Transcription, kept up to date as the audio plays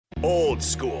Old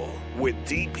School with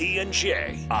DP and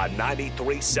J on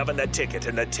 93.7 The Ticket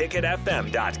and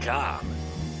theticketfm.com.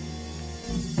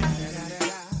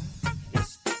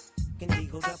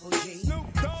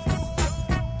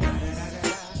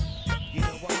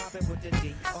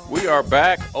 We are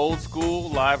back, Old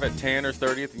School, live at Tanner's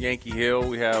 30th Yankee Hill.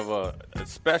 We have a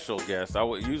special guest.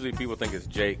 Usually people think it's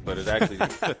Jake, but it's actually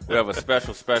we have a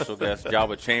special guest.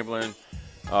 Joba Chamberlain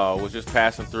was just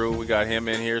passing through. We got him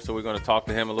in here, so we're going to talk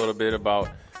to him a little bit about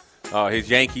his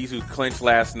Yankees, who clinched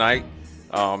last night.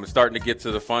 It's starting to get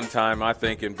to the fun time, I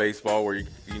think, in baseball, where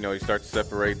you start to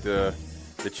separate the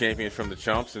champions from the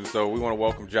chumps. And so we want to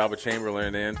welcome Joba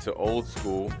Chamberlain in to Old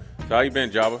School. So how you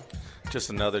been, Joba? Just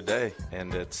another day,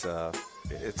 and it's a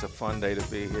fun day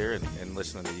to be here and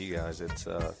listening to you guys.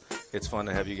 It's fun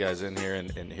to have you guys in here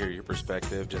and hear your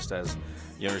perspective, just as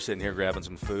you're sitting here grabbing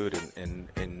some food,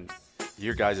 and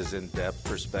your guys' in-depth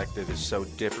perspective is so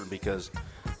different because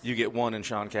you get one in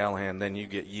Sean Callahan, then you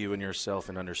get you and yourself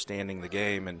in understanding the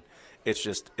game, and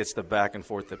it's the back and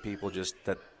forth that people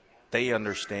that they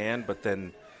understand, but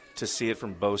then to see it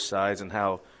from both sides and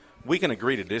how we can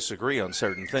agree to disagree on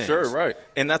certain things. Sure, right.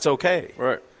 And that's okay.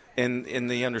 Right. And in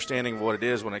the understanding of what it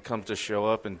is when it comes to show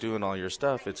up and doing all your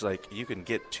stuff, it's like you can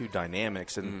get two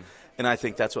dynamics. And I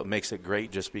think that's what makes it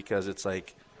great, just because it's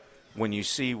like when you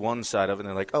see one side of it and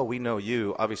they're like, oh, we know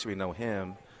you, obviously we know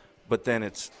him. But then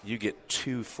you get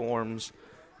two forms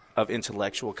of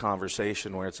intellectual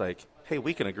conversation where it's like, hey,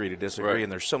 we can agree to disagree. Right.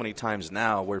 And there's so many times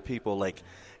now where people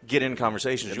get in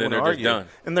conversations, and then they're argue, done.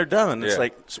 And they're done. Yeah. It's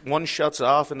like one shuts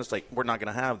off, and it's like, we're not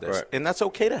going to have this. Right. And that's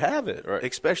okay to have it, right.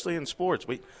 Especially in sports.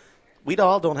 We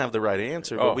all don't have the right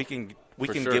answer, but we can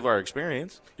sure. give our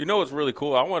experience. You know what's really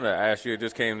cool? I wanted to ask you, it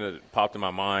just popped in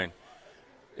my mind,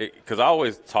 because I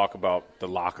always talk about the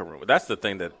locker room. That's the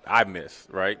thing that I miss,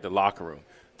 right, the locker room.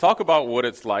 Talk about what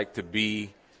it's like to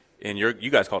be in you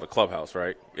guys call it a clubhouse,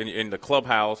 right, in the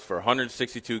clubhouse for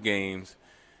 162 games.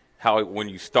 How when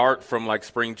you start from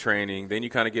spring training, then you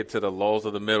kind of get to the lulls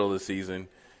of the middle of the season,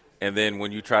 and then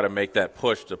when you try to make that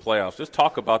push to playoffs, just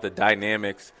talk about the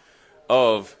dynamics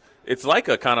of it's like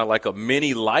a kind of like a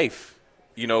mini life,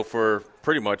 for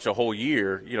pretty much a whole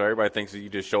year. Everybody thinks that you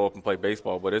just show up and play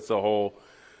baseball, but it's a whole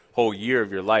year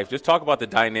of your life. Just talk about the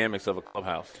dynamics of a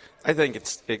clubhouse. I think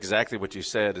it's exactly what you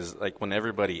said is when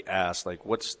everybody asks,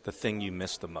 what's the thing you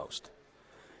miss the most?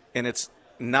 And it's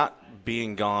not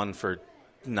being gone for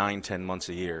 9-10 months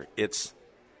a year. It's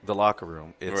the locker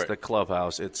room. It's right. The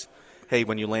clubhouse. It's, hey,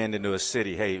 when you land into a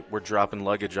city, hey, we're dropping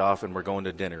luggage off and we're going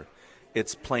to dinner.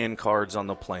 It's playing cards on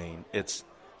the plane. It's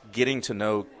getting to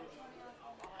know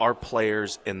our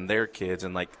players and their kids.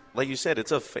 And like you said,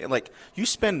 it's you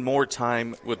spend more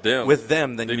time with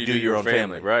them than you do your own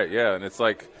family. Right, yeah. And it's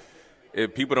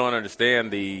if people don't understand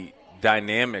the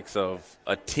dynamics of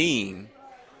a team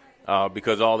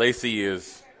because all they see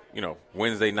is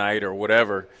Wednesday night or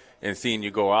whatever, and seeing you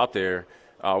go out there.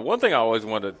 One thing I always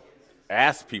want to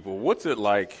ask people, what's it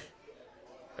like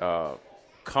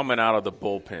coming out of the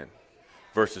bullpen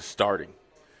versus starting?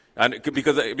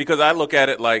 Because I look at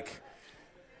it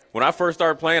when I first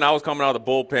started playing, I was coming out of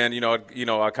the bullpen.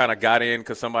 I kind of got in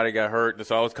because somebody got hurt, and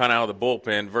so I was kind of out of the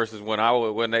bullpen. Versus when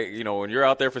you're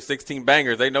out there for 16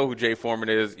 bangers, they know who Jay Foreman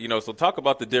is. So talk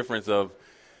about the difference of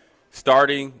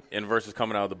starting and versus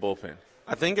coming out of the bullpen.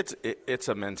 I think it's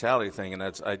a mentality thing, and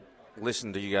I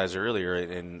listened to you guys earlier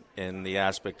in the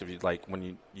aspect of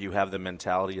when you have the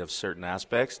mentality of certain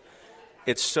aspects.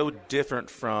 It's so different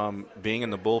from being in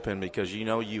the bullpen because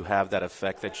you have that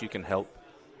effect that you can help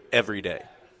every day,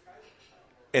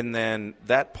 and then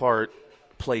that part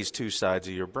plays two sides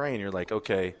of your brain. You're like,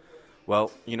 okay,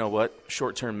 well, you know what?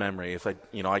 Short-term memory. If I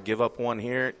give up one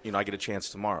here, I get a chance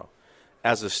tomorrow.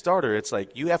 As a starter, it's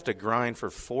you have to grind for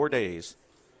 4 days.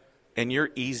 And your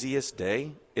easiest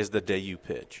day is the day you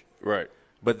pitch. Right.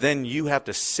 But then you have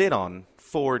to sit on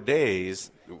 4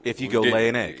 days if you go lay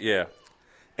an egg. Yeah.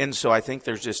 And so I think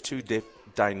there's just two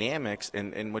dynamics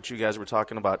in what you guys were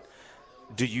talking about.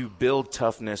 Do you build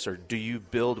toughness or do you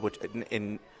build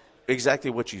and exactly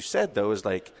what you said, though, is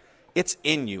it's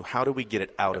in you. How do we get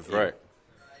it out of you? Right.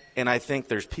 And I think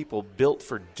there's people built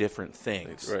for different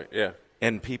things. Right, yeah.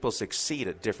 And people succeed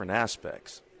at different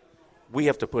aspects. We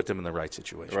have to put them in the right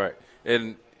situation. Right.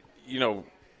 And,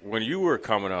 when you were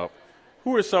coming up,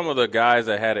 who are some of the guys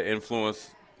that had an influence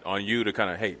on you to kind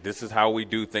of, hey, this is how we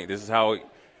do things. This is how,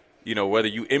 whether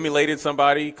you emulated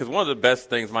somebody. Because one of the best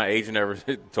things my agent ever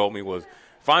told me was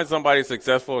find somebody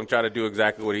successful and try to do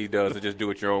exactly what he does and just do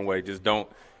it your own way. Just do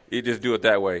it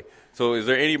that way. So is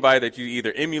there anybody that you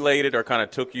either emulated or kind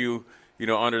of took you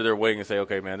under their wing and say,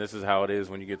 okay, man, this is how it is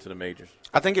when you get to the majors?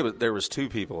 I think there was two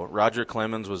people. Roger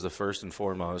Clemens was the first and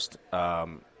foremost.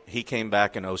 He came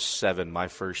back in 2007, my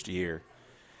first year,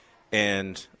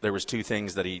 and there was two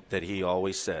things that he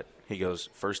always said. He goes,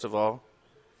 first of all,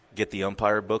 get the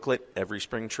umpire booklet every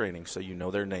spring training so you know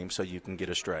their name so you can get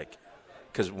a strike.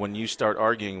 Because when you start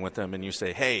arguing with them and you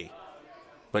say, hey,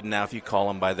 but now if you call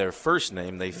them by their first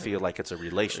name, they feel like it's a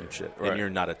relationship, right. and you're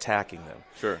not attacking them.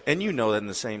 Sure. And you know that in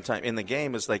the same time. In the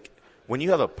game, it's like when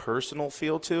you have a personal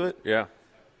feel to it, yeah,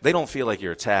 they don't feel like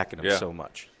you're attacking them yeah. so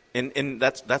much. And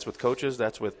that's with coaches,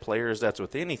 that's with players, that's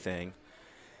with anything.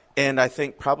 And I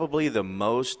think probably the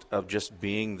most of just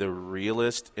being the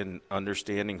realist and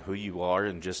understanding who you are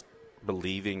and just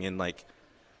believing in, like,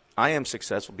 I am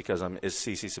successful because is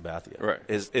CC Sabathia. Right.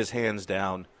 Is hands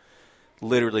down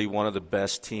literally one of the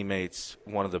best teammates,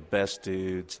 one of the best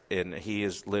dudes, and he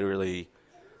has literally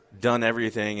done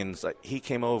everything. And it's like he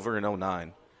came over in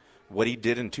 2009. What he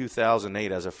did in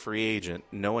 2008 as a free agent,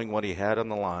 knowing what he had on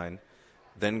the line,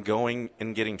 then going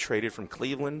and getting traded from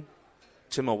Cleveland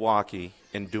to Milwaukee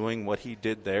and doing what he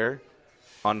did there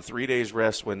on 3 days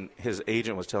rest when his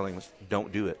agent was telling him,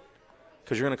 don't do it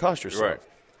because you're going to cost yourself. Right.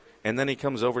 And then he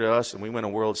comes over to us and we win a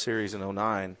World Series in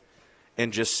 2009,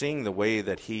 and just seeing the way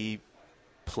that he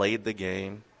played the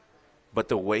game, but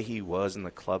the way he was in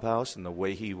the clubhouse and the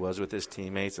way he was with his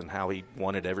teammates and how he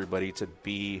wanted everybody to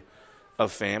be a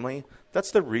family,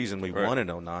 that's the reason we right. won in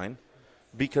 2009.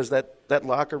 Because that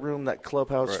locker room, that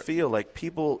clubhouse right. feel, like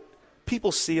people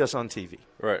see us on TV.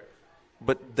 Right.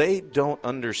 But they don't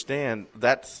understand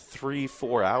that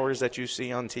 3-4 hours that you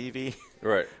see on TV.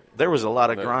 Right. There was a lot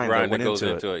of grind that went goes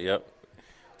into it. Yep.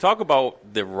 Talk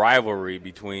about the rivalry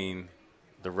between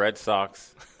the Red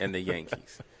Sox and the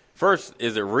Yankees. First,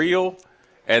 is it real?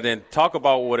 And then talk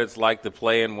about what it's like to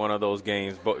play in one of those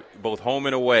games, both home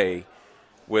and away,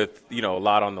 with a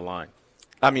lot on the line.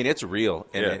 I mean, it's real,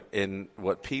 and Yeah. and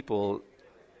what people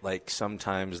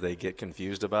sometimes they get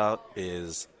confused about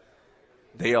is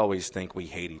they always think we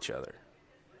hate each other.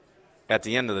 At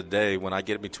the end of the day, when I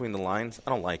get between the lines,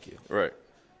 I don't like you. Right.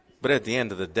 But at the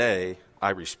end of the day, I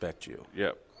respect you.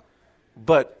 Yep.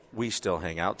 But we still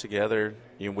hang out together.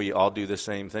 We all do the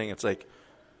same thing. It's like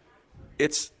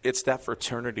it's that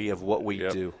fraternity of what we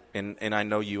Yep. do, and I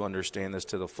know you understand this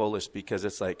to the fullest because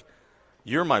it's like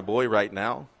you're my boy right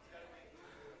now.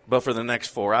 But for the next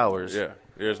 4 hours, Yeah.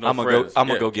 There's no I'm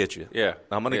gonna go get you. Yeah.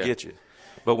 I'm gonna Yeah. get you.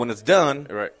 But when it's done,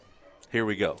 Right. here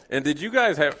we go. And did you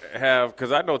guys have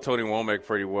because I know Tony Womack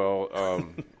pretty well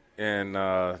and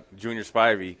Junior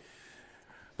Spivey,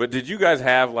 but did you guys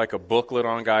have like a booklet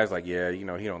on guys like, he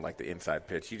don't like the inside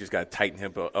pitch. You just got to tighten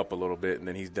him up a little bit and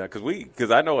then he's done.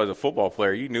 Because I know as a football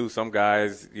player, you knew some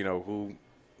guys, who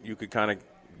you could kind of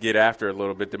get after a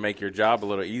little bit to make your job a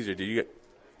little easier. Do you?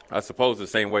 I suppose the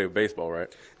same way with baseball,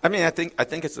 right? I mean, I think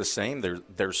it's the same.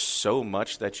 There's so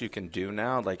much that you can do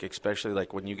now, like especially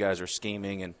like when you guys are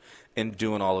scheming and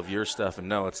doing all of your stuff. And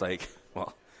no, it's like,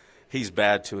 well, he's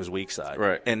bad to his weak side.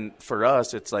 Right. And for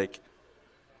us, it's like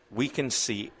we can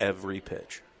see every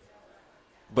pitch.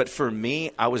 But for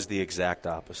me, I was the exact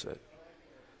opposite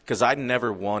because I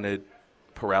never wanted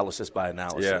paralysis by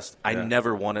analysis. Yeah. I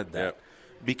never wanted that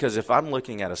because if I'm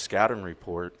looking at a scouting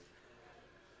report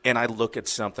and I look at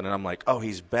something and I'm like, oh,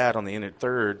 he's bad on the inner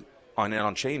third on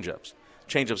changeups.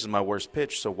 Changeups is my worst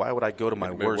pitch, so why would I go to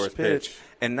my worst pitch?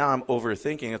 And now I'm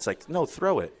overthinking. It's like, no,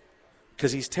 throw it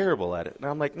because he's terrible at it. And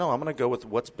I'm like, no, I'm going to go with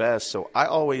what's best. So I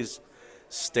always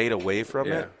stayed away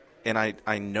from it. And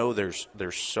I know there's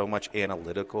so much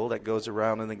analytical that goes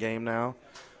around in the game now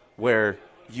where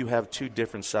you have two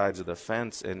different sides of the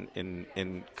fence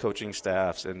in coaching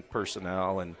staffs and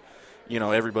personnel and –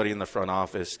 everybody in the front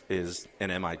office is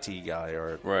an MIT guy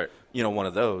or, one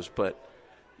of those. But,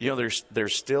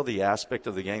 there's still the aspect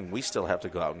of the game. We still have to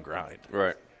go out and grind.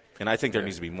 Right. And I think there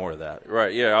needs to be more of that.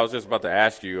 Right, yeah. I was just about to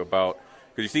ask you about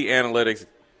 – because you see analytics,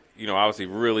 obviously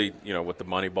really, with the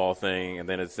Moneyball thing, and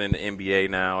then it's in the NBA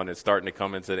now, and it's starting to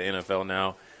come into the NFL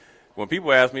now. When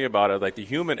people ask me about it, like the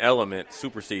human element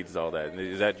supersedes all that.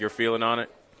 Is that your feeling on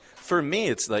it? For me,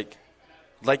 it's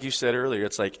like you said earlier,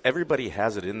 it's like everybody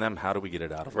has it in them. How do we get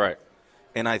it out of them? Right.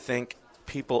 And I think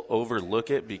people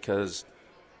overlook it because,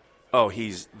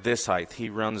 he's this height, he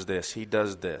runs this, he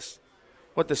does this.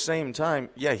 But at the same time,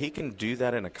 he can do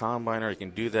that in a combine or he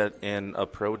can do that in a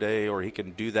pro day or he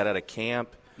can do that at a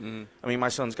camp. Mm-hmm. I mean, my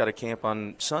son's got a camp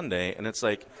on Sunday, and it's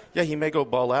like, he may go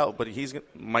ball out, but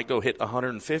might go hit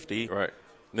 150 right.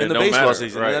 in the baseball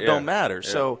season. Right, that don't matter. Yeah.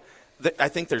 So I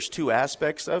think there's two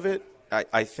aspects of it.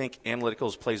 I think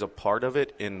analyticals plays a part of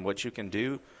it in what you can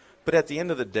do. But at the end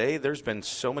of the day, there's been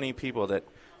so many people that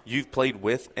you've played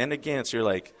with and against, you're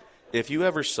like, if you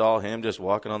ever saw him just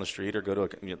walking on the street or go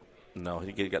to no,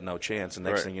 he got no chance. And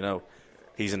next thing you know,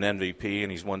 he's an MVP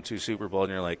and he's won 2 Super Bowls,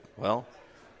 and you're like, well,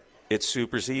 it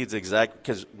supersedes exactly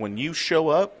because when you show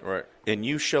up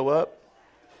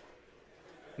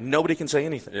nobody can say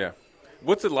anything. Yeah.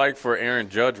 What's it like for Aaron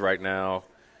Judge right now,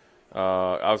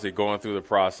 obviously going through the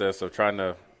process of trying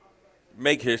to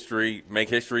make history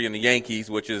in the Yankees,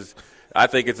 which is, I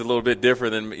think it's a little bit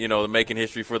different than, making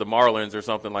history for the Marlins or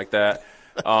something like that.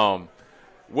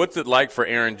 What's it like for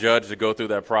Aaron Judge to go through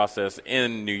that process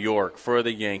in New York for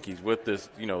the Yankees with this,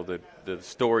 the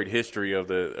storied history of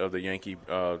the Yankee,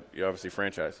 obviously,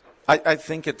 franchise? I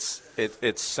think it's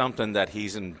something that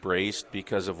he's embraced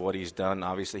because of what he's done.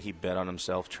 Obviously, he bet on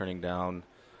himself turning down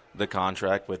the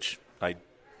contract, which I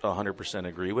 100%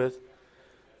 agree with.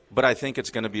 But I think it's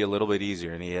going to be a little bit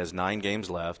easier, and he has 9 games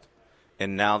left,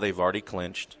 and now they've already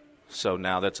clinched. So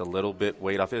now that's a little bit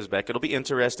weight off his back. It'll be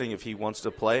interesting if he wants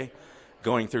to play.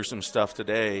 Going through some stuff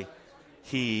today,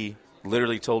 he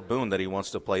literally told Boone that he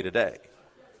wants to play today.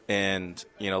 And,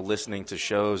 listening to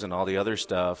shows and all the other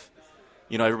stuff,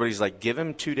 everybody's like, give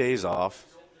him 2 days off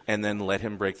and then let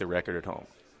him break the record at home.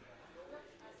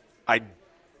 I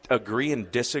agree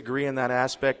and disagree in that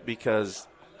aspect because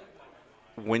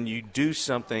when you do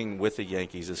something with the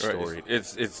Yankees, it's storied.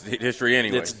 It's history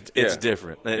anyway. It's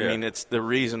different. I mean, it's the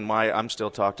reason why I'm still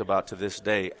talked about to this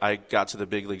day. I got to the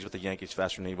big leagues with the Yankees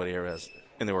faster than anybody ever has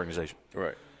in the organization.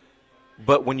 Right.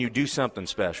 But when you do something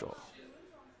special,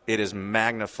 it is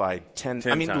magnified 10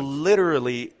 I mean, times.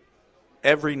 Literally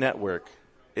every network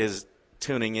is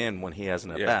tuning in when he has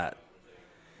an at-bat.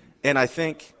 And I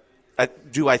think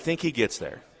he gets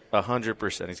there?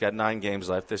 100%. He's got 9 games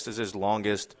left. This is his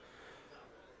longest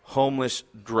homeless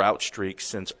drought streak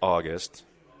since August,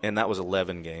 and that was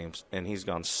 11 games, and he's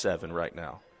gone 7 right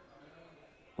now.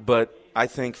 But I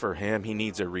think for him, he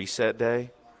needs a reset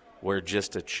day where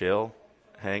just to chill,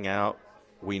 hang out.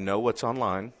 We know what's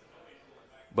online,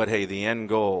 but, hey, the end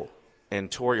goal, and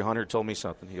Torrey Hunter told me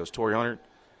something. He goes, Torrey Hunter,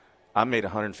 I made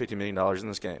 $150 million in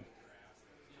this game.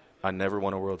 I never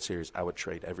won a World Series. I would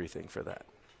trade everything for that.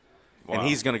 Wow. And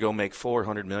he's going to go make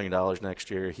 $400 million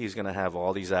next year. He's going to have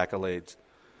all these accolades.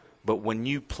 But when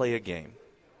you play a game,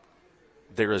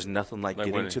 there is nothing like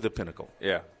getting to the pinnacle.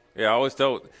 Yeah. I always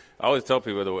tell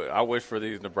people that I wish for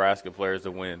these Nebraska players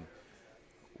to win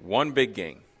one big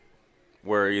game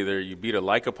where either you beat a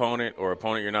like opponent or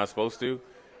opponent you're not supposed to.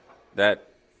 That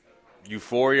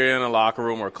euphoria in a locker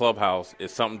room or a clubhouse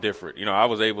is something different. I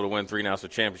was able to win 3 national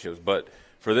championships, but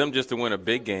for them just to win a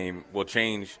big game will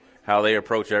change how they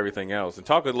approach everything else. And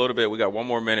talk a little bit, we got 1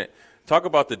 more minute, talk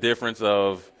about the difference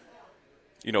of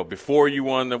before you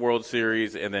won the World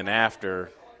Series and then after,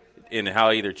 in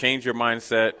how either change your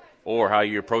mindset or how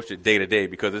you approach it day to day,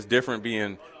 because it's different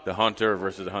being the hunter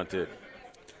versus the hunted.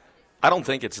 I don't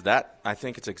think it's that. I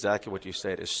think it's exactly what you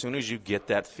said. As soon as you get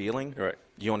that feeling, right,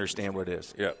 you understand what it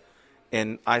is. Yeah.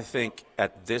 And I think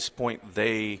at this point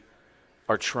they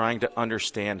are trying to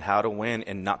understand how to win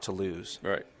and not to lose.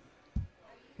 Right.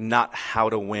 Not how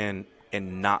to win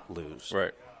and not lose.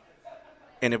 Right.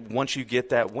 And once you get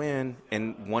that win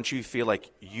and once you feel like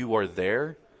you are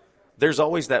there, there's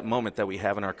always that moment that we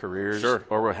have in our careers or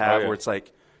we'll have where it's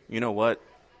like, you know what,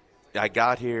 I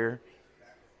got here,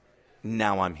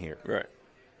 now I'm here. Right.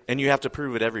 And you have to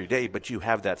prove it every day, but you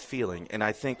have that feeling. And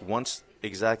I think once,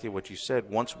 exactly what you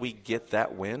said, once we get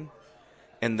that win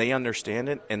and they understand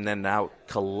it and then now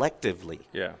collectively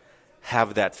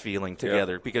have that feeling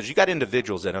together, because you got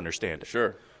individuals that understand it.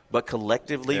 Sure. But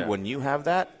collectively, when you have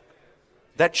that,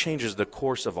 that changes the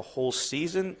course of a whole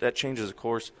season. That changes the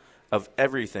course of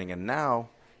everything. And now,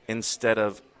 instead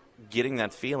of getting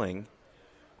that feeling,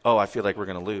 I feel like we're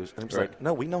going to lose. And it's like,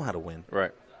 no, we know how to win.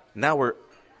 Right. Now we're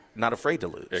not afraid to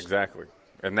lose. Exactly.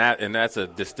 And that's a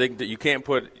distinct. You can't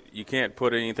put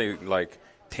anything like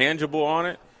tangible on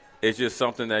it. It's just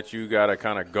something that you got to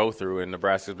kind of go through. And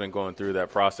Nebraska's been going through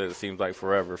that process, it seems like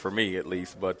forever, for me at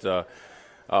least. But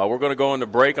we're going to go into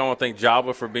break. I want to thank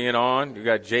Java for being on. You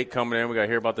got Jake coming in. We got to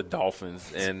hear about the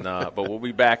Dolphins. And but we'll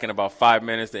be back in about 5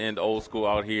 minutes to end Old School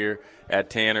out here at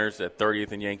Tanner's at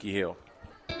 30th and Yankee Hill.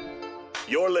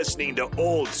 You're listening to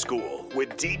Old School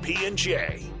with DP and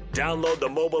J. Download the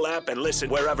mobile app and listen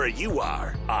wherever you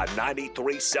are on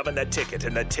 93.7 The Ticket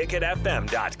and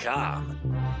theticketfm.com.